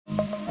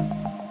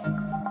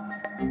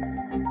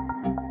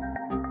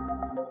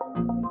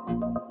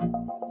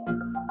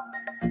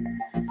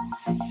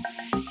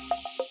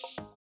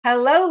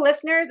Hello,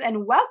 listeners,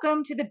 and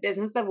welcome to the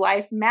Business of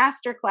Life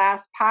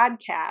Masterclass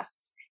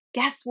podcast.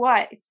 Guess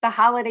what? It's the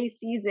holiday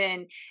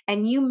season,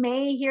 and you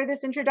may hear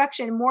this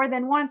introduction more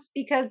than once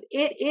because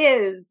it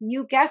is,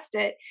 you guessed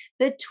it,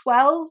 the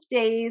 12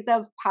 days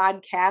of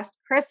podcast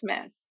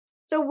Christmas.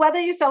 So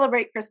whether you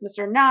celebrate Christmas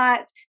or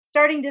not,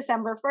 starting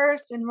December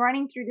 1st and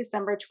running through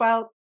December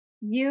 12th,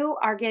 you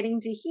are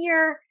getting to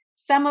hear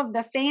some of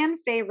the fan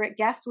favorite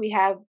guests we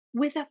have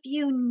with a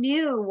few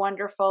new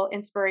wonderful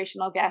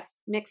inspirational guests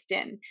mixed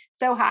in.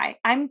 So hi,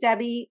 I'm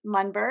Debbie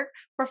Lundberg,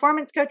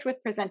 performance coach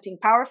with Presenting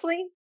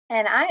Powerfully.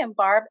 And I am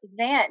Barb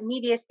Zant,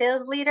 media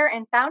sales leader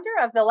and founder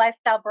of the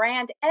lifestyle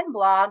brand and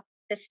blog,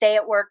 The Stay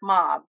at Work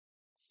Mom.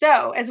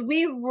 So as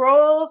we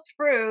roll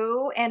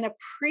through and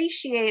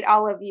appreciate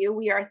all of you,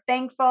 we are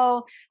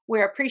thankful,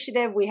 we're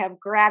appreciative, we have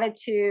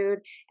gratitude.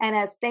 And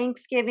as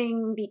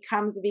Thanksgiving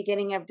becomes the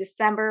beginning of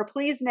December,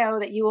 please know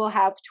that you will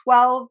have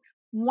 12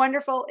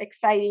 wonderful,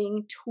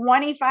 exciting,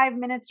 25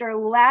 minutes or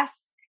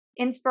less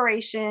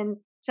inspiration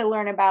to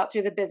learn about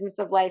through the Business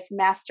of Life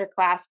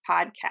Masterclass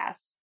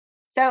podcast.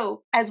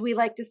 So as we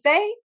like to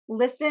say,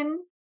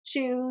 listen,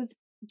 choose,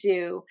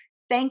 do.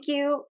 Thank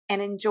you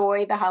and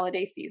enjoy the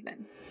holiday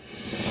season.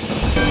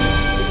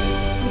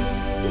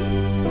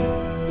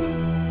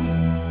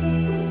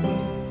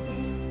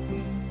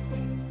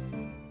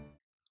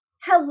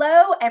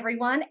 Hello,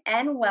 everyone,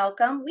 and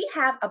welcome. We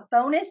have a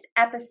bonus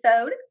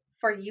episode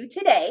for you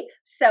today.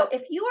 So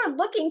if you are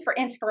looking for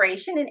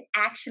inspiration and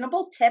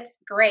actionable tips,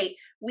 great.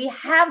 We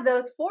have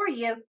those for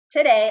you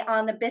today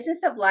on the Business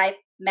of Life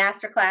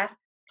Masterclass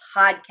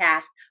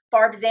podcast.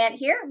 Barb Zant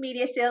here,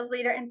 media sales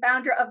leader and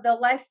founder of the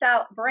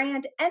lifestyle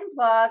brand and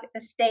blog,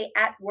 The Stay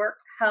at Work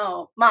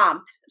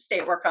Mom. Stay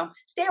at Work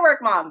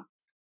Mom.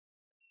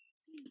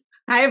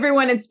 Hi,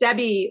 everyone. It's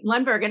Debbie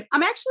Lundberg, and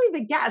I'm actually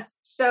the guest.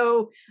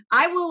 So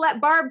I will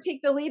let Barb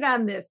take the lead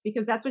on this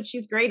because that's what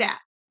she's great at.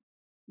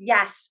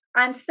 Yes,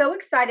 I'm so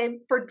excited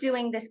for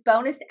doing this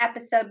bonus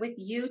episode with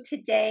you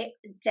today,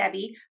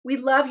 Debbie. We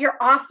love your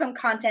awesome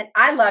content.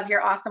 I love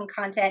your awesome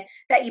content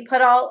that you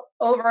put all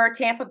over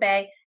Tampa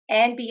Bay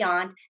and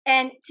beyond.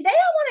 And today I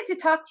wanted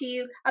to talk to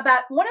you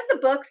about one of the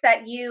books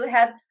that you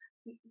have,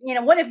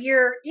 one of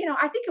your,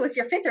 I think it was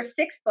your fifth or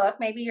sixth book,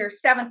 maybe your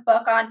seventh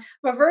book on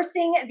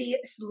reversing the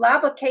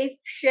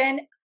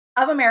slabification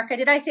of America.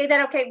 Did I say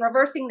that? Okay.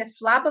 Reversing the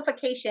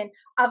slabification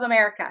of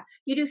America.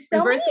 You do so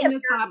reversing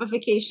the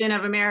slabification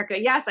of America.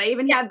 Yes. I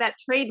even had that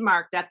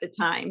trademarked at the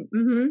time.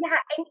 Mm-hmm. Yeah.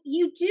 And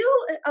you do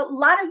a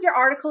lot of your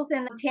articles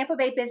in Tampa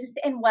Bay Business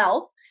and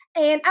Wealth.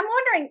 And I'm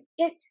wondering,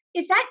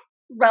 is that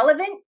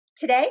relevant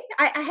today?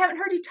 I haven't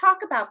heard you talk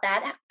about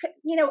that.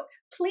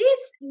 Please,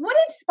 what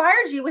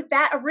inspired you with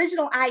that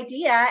original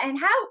idea, and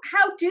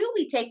how do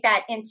we take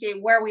that into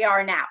where we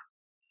are now?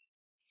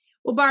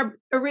 Well, Barb,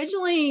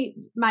 originally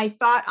my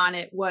thought on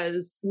it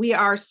was we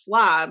are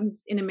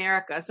slobs in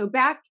America. So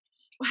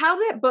how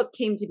that book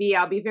came to be,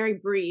 I'll be very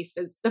brief,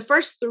 is the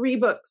first 3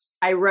 books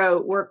I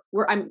wrote were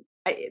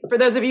for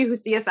those of you who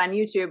see us on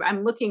YouTube,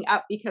 I'm looking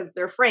up because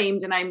they're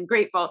framed and I'm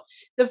grateful.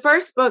 The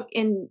first book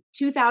in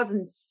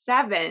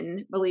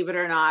 2007, believe it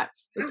or not,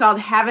 was called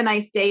Have a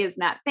Nice Day is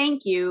Not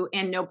Thank You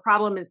and No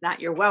Problem is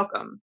Not Your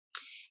Welcome.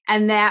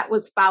 And that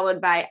was followed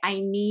by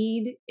I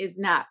Need is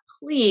Not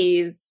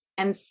Please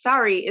and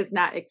Sorry is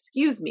Not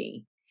Excuse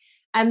Me.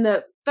 And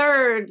the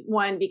third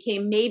one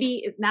became Maybe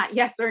is Not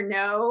Yes or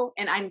No,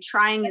 and I'm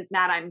Trying is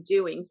Not I'm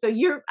Doing. So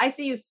I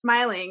see you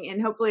smiling, and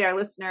hopefully our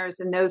listeners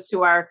and those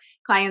who are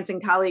clients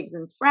and colleagues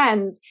and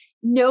friends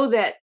know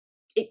that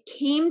it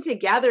came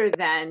together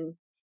then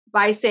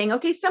by saying,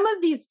 okay, some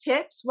of these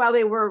tips, while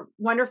they were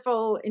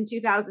wonderful in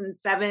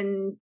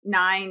 2007,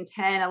 9,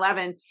 10,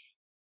 11,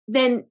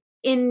 then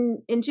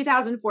in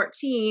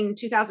 2014,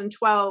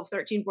 2012,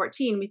 13,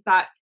 14, we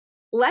thought,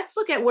 let's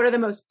look at what are the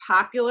most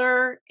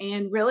popular,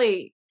 and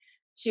really,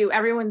 to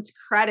everyone's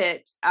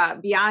credit,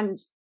 beyond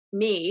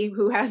me,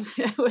 who has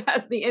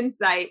the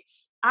insight.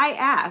 I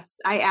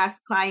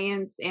asked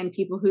clients and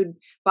people who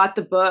bought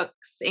the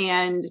books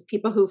and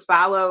people who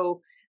follow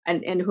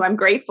and who I'm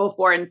grateful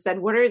for, and said,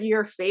 what are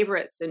your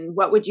favorites and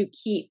what would you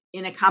keep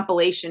in a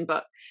compilation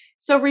book?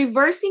 So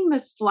reversing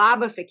the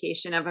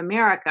slobification of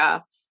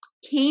America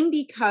came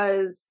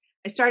because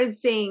I started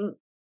saying,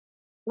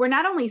 we're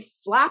not only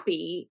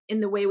sloppy in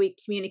the way we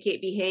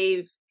communicate,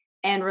 behave,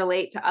 and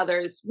relate to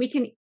others, we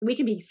can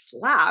be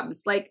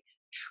slobs, like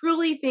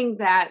truly think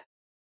that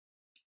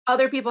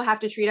other people have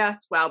to treat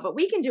us well, but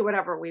we can do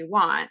whatever we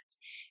want.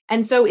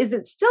 And so is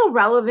it still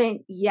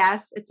relevant?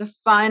 Yes, it's a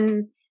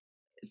fun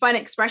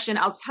expression.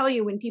 I'll tell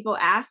you, when people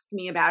ask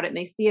me about it and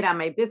they see it on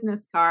my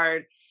business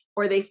card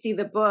or they see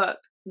the book,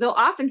 they'll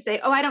often say,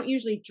 oh, I don't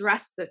usually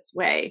dress this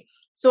way.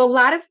 So a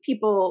lot of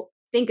people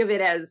think of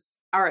it as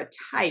our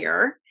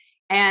attire.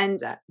 And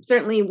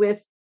certainly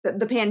with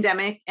the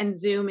pandemic and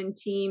Zoom and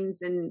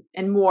Teams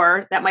and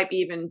more, that might be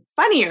even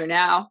funnier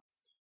now.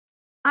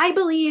 I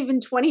believe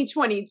in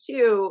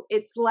 2022,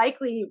 it's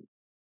likely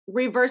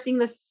reversing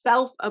the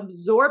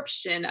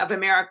self-absorption of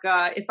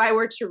America. If I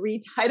were to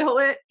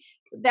retitle it,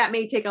 that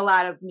may take a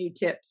lot of new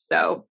tips.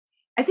 So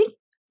I think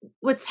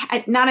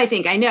I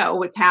think I know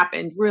what's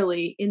happened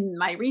really in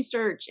my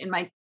research, in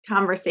my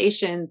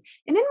conversations,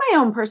 and in my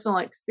own personal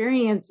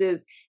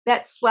experiences,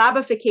 that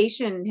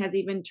slobification has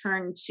even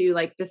turned to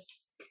like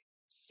this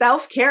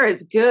self-care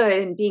is good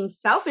and being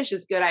selfish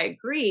is good. I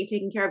agree,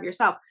 taking care of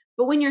yourself.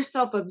 But when you're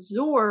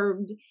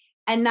self-absorbed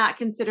and not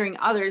considering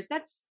others,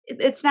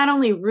 it's not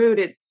only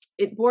rude,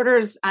 it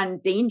borders on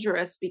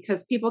dangerous,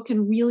 because people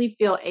can really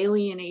feel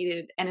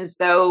alienated and as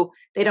though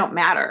they don't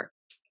matter.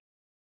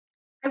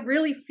 I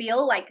really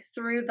feel like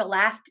through the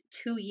last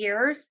 2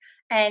 years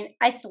and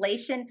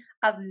isolation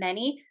of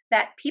many,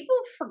 that people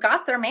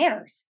forgot their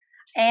manners,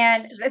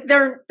 and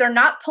they're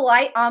not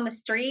polite on the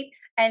street.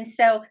 And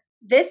so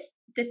this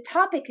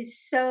topic is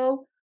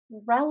so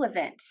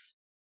relevant.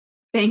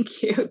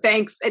 Thank you.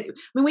 Thanks. I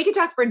mean, we could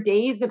talk for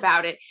days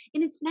about it.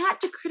 And it's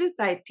not to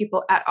criticize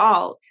people at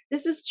all.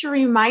 This is to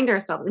remind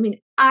ourselves. I mean,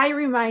 I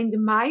remind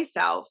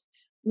myself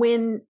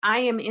when I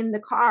am in the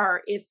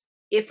car,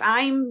 if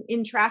I'm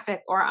in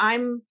traffic or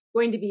I'm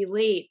going to be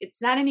late, it's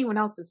not anyone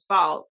else's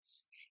fault.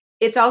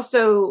 It's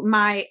also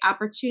my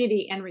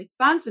opportunity and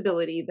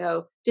responsibility,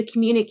 though, to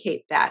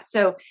communicate that.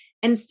 So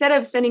instead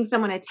of sending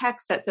someone a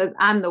text that says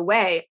on the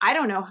way, I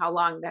don't know how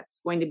long that's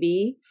going to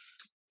be,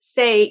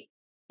 say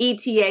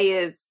ETA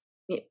is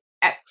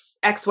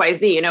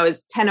XYZ,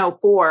 is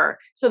 10:04.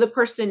 So the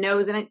person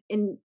knows, and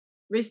in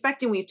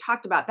respecting, we've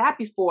talked about that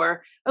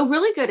before. A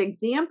really good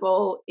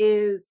example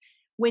is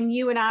when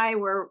you and I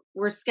were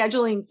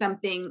scheduling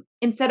something,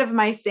 instead of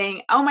my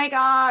saying, "Oh my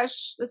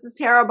gosh, this is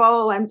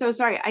terrible, I'm so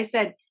sorry," I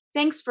said,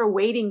 "Thanks for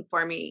waiting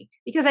for me,"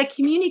 because I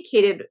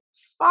communicated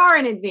far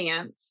in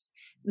advance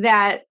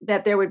that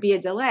there would be a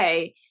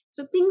delay.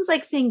 So things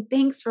like saying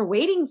thanks for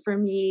waiting for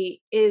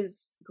me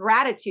is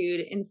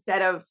gratitude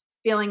instead of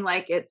feeling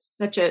like it's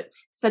such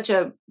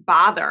a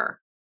bother.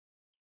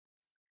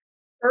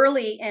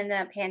 Early in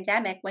the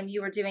pandemic, when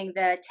you were doing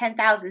the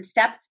 10,000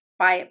 steps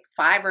by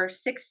 5 or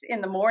 6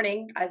 in the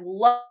morning, I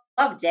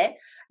loved it.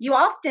 You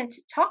often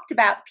talked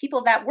about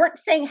people that weren't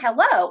saying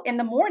hello in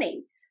the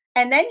morning.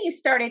 And then you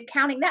started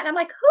counting that. And I'm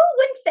like, who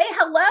wouldn't say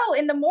hello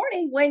in the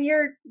morning when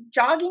you're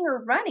jogging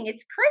or running?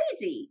 It's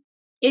crazy.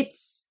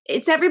 It's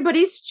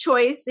everybody's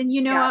choice, and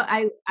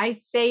Yeah. I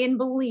say and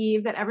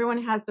believe that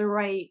everyone has the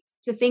right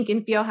to think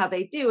and feel how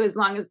they do, as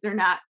long as they're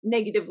not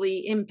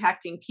negatively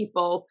impacting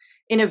people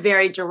in a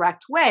very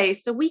direct way.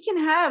 So we can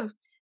have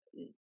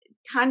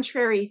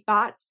contrary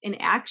thoughts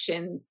and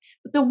actions.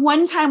 But the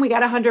one time we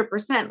got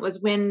 100%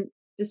 was when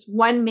this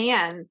one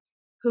man,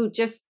 who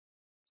just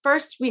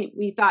first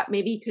we thought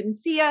maybe he couldn't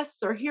see us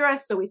or hear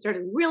us, so we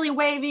started really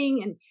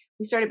waving and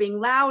we started being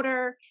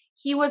louder.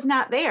 He was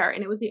not there,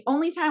 and it was the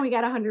only time we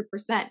got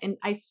 100%. And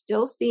I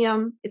still see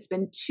him. It's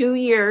been 2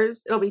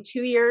 years. It'll be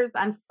 2 years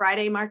on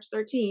Friday, March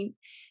 13th,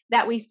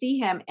 that we see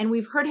him, and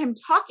we've heard him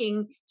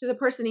talking to the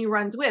person he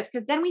runs with.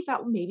 Because then we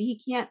thought, well, maybe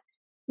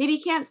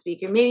he can't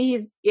speak, or maybe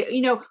he's,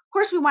 of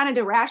course we wanted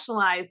to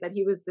rationalize that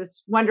he was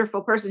this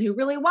wonderful person who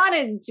really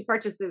wanted to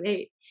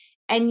participate,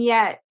 and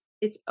yet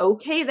it's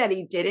okay that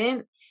he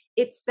didn't.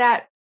 It's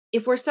that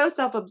if we're so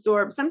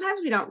self-absorbed, sometimes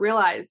we don't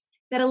realize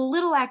that a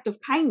little act of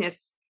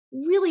kindness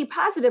really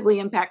positively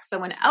impacts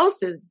someone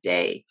else's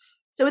day.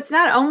 So it's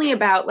not only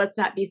about let's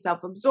not be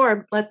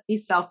self-absorbed, let's be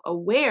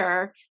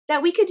self-aware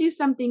that we could do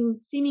something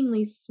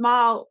seemingly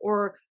small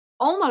or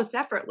almost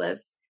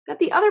effortless that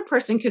the other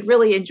person could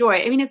really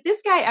enjoy. I mean, if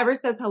this guy ever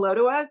says hello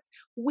to us,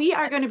 we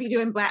are going to be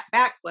doing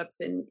backflips.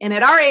 And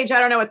at our age, I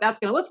don't know what that's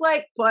going to look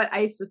like, but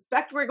I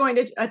suspect we're going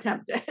to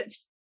attempt it.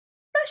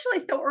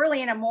 Especially so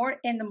early in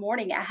the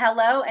morning, a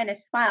hello and a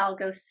smile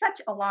goes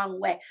such a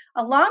long way.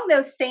 Along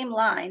those same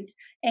lines,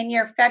 in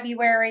your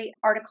February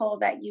article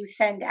that you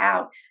send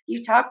out,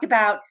 you talked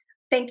about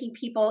thanking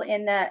people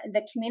in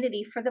the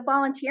community for the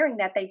volunteering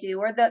that they do,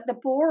 or the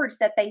boards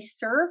that they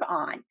serve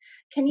on.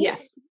 Can you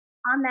Yes. speak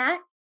on that?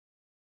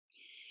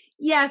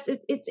 Yes,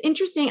 it's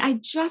interesting. I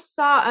just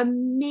saw a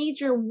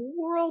major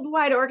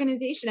worldwide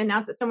organization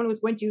announce that someone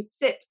was going to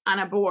sit on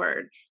a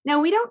board.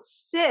 Now, we don't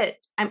sit,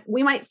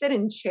 we might sit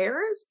in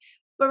chairs,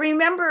 but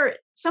remember,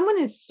 someone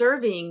is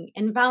serving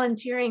and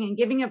volunteering and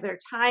giving of their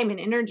time and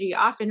energy,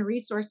 often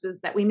resources,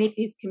 that we make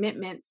these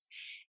commitments.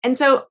 And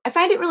so I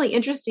find it really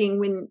interesting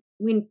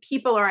when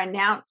people are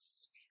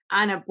announced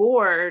on a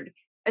board,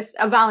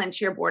 a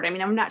volunteer board. I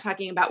mean, I'm not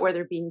talking about where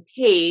they're being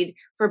paid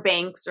for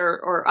banks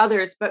or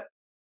others, but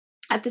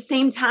at the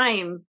same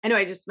time, I know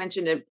I just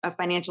mentioned a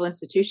financial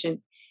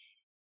institution.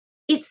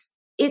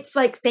 It's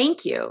like,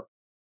 thank you.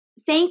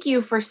 Thank you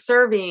for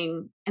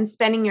serving and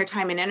spending your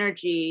time and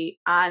energy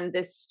on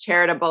this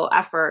charitable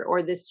effort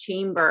or this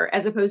chamber,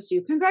 as opposed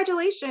to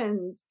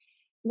congratulations.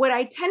 What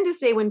I tend to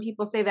say when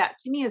people say that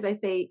to me is I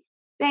say,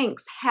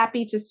 thanks,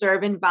 happy to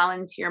serve and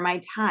volunteer my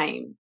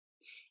time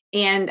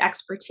and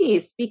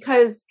expertise,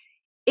 because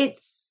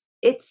it's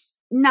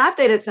not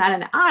that it's not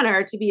an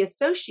honor to be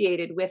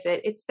associated with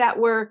it. It's that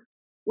we're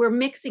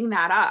mixing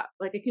that up.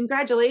 Like, a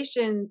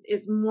congratulations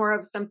is more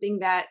of something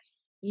that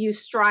you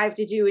strive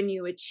to do and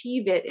you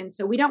achieve it. And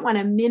so we don't want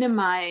to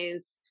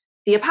minimize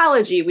the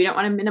apology. We don't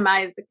want to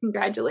minimize the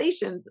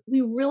congratulations.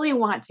 We really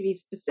want to be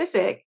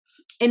specific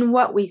in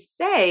what we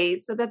say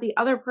so that the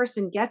other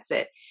person gets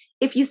it.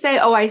 If you say,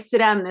 oh, I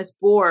sit on this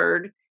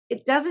board,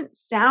 it doesn't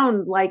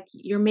sound like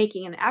you're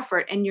making an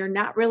effort and you're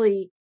not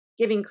really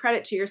giving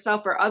credit to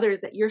yourself or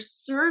others that you're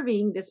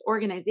serving this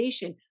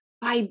organization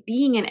by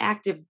being an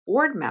active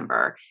board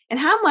member. And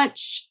how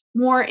much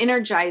more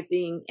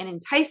energizing and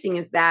enticing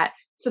is that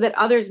so that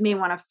others may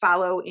want to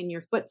follow in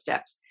your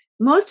footsteps?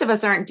 Most of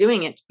us aren't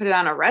doing it to put it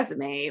on a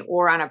resume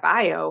or on a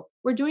bio.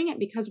 We're doing it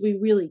because we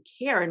really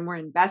care and we're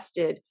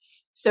invested.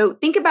 So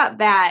think about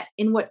that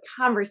in what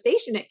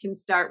conversation it can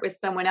start with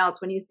someone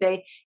else when you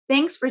say,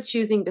 thanks for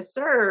choosing to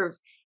serve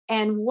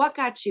and what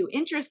got you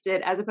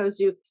interested, as opposed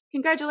to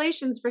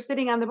congratulations for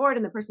sitting on the board.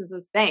 And the person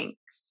says,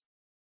 thanks.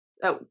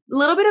 So a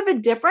little bit of a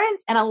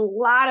difference and a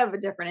lot of a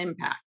different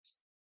impact.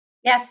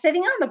 Yeah,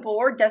 sitting on the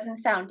board doesn't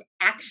sound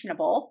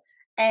actionable.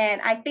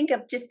 And I think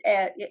of just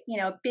a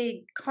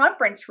big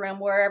conference room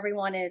where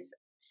everyone is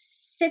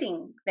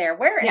sitting there.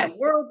 Where in the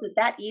world did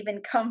that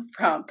even come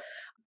from?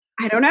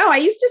 I don't know. I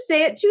used to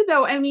say it too,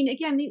 though. I mean,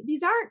 again,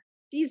 these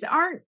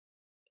aren't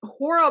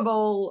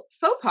horrible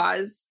faux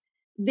pas.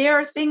 There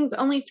are things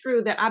only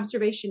through the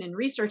observation and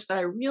research that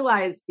I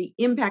realized the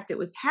impact it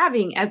was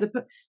having.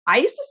 I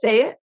used to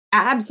say it.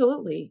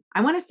 Absolutely.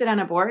 I want to sit on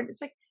a board.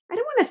 It's like, I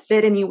don't want to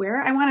sit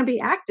anywhere. I want to be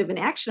active and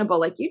actionable,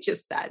 like you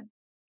just said.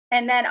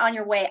 And then on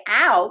your way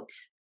out,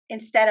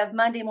 instead of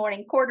Monday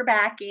morning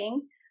quarterbacking,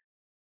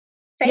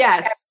 thank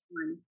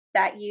everyone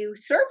that you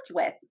served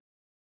with.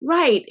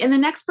 Right. And the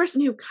next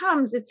person who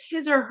comes, it's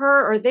his or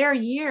her or their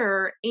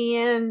year.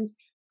 And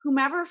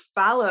whomever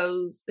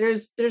follows,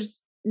 there's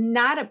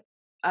not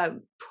a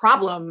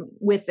problem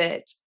with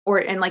it.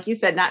 And like you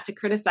said, not to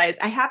criticize.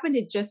 I happen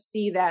to just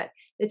see that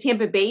the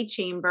Tampa Bay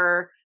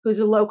Chamber, who's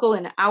a local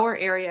in our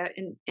area,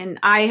 and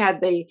I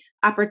had the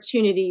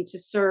opportunity to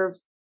serve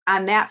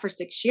on that for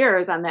 6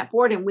 years on that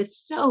board, and with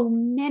so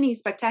many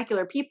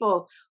spectacular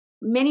people,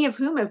 many of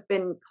whom have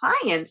been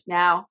clients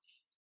now.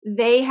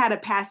 They had a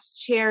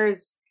past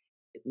chairs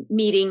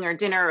meeting or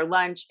dinner or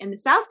lunch in the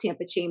South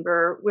Tampa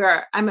Chamber,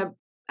 where I'm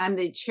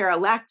the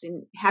chair-elect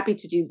and happy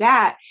to do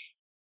that.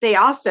 They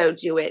also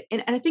do it.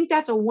 And I think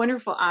that's a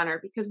wonderful honor,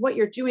 because what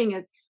you're doing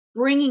is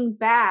bringing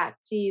back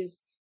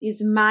these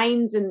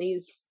minds and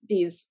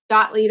these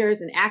thought leaders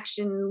and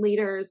action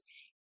leaders,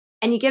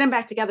 and you get them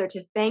back together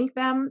to thank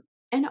them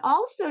and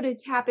also to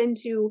tap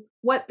into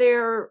what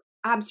their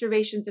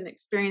observations and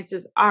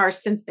experiences are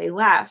since they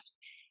left.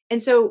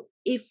 And so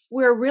if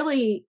we're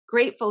really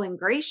grateful and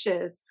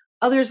gracious,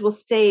 others will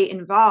stay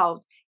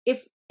involved.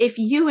 If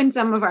you and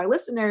some of our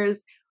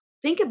listeners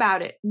think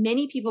about it,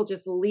 many people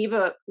just leave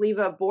a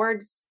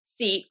board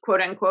seat,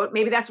 quote unquote.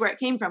 Maybe that's where it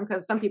came from,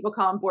 because some people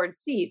call them board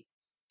seats,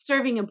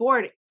 serving a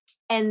board,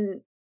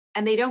 and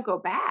they don't go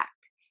back.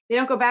 They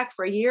don't go back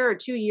for a year or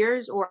 2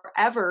 years or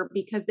ever,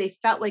 because they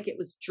felt like it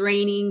was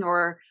draining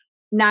or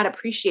not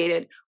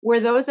appreciated. Where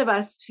those of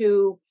us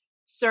who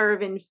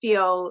serve and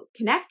feel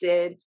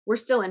connected, we're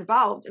still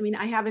involved. I mean,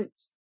 I haven't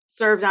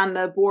served on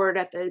the board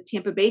at the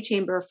Tampa Bay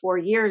Chamber for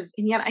years,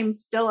 and yet I'm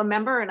still a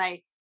member, and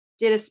I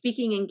did a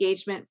speaking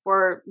engagement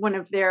for one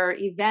of their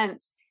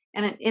events,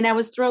 and I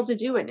was thrilled to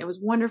do it. And it was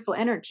wonderful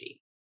energy.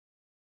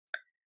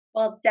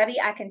 Well, Debbie,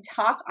 I can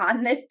talk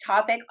on this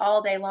topic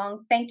all day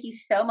long. Thank you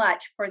so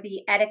much for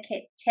the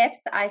etiquette tips.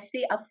 I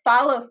see a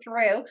follow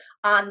through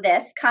on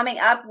this coming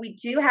up. We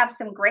do have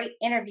some great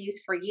interviews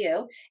for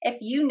you. If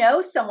you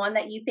know someone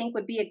that you think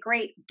would be a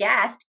great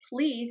guest,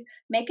 please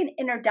make an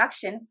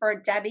introduction for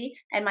Debbie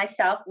and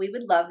myself. We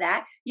would love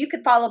that. You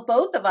could follow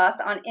both of us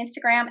on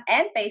Instagram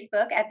and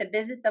Facebook at the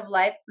Business of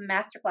Life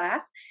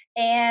Masterclass,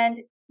 and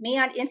me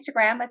on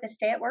Instagram at the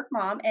Stay at Work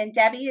Mom, and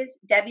Debbie is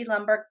Debbie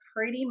Lundberg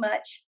pretty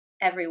much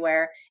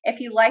everywhere. If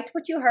you liked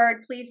what you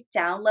heard, please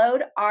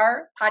download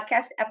our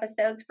podcast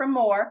episodes for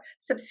more,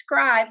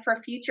 subscribe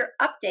for future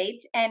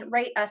updates, and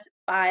rate us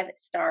 5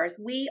 stars.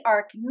 We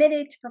are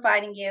committed to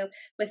providing you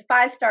with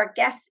 5-star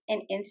guests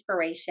and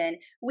inspiration.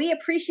 We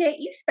appreciate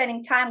you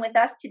spending time with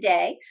us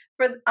today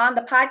on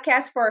the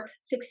podcast for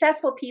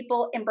successful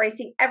people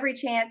embracing every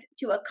chance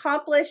to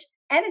accomplish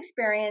and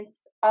experience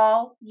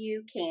all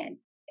you can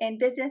in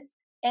business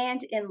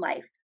and in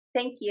life.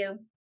 Thank you.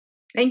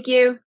 Thank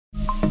you.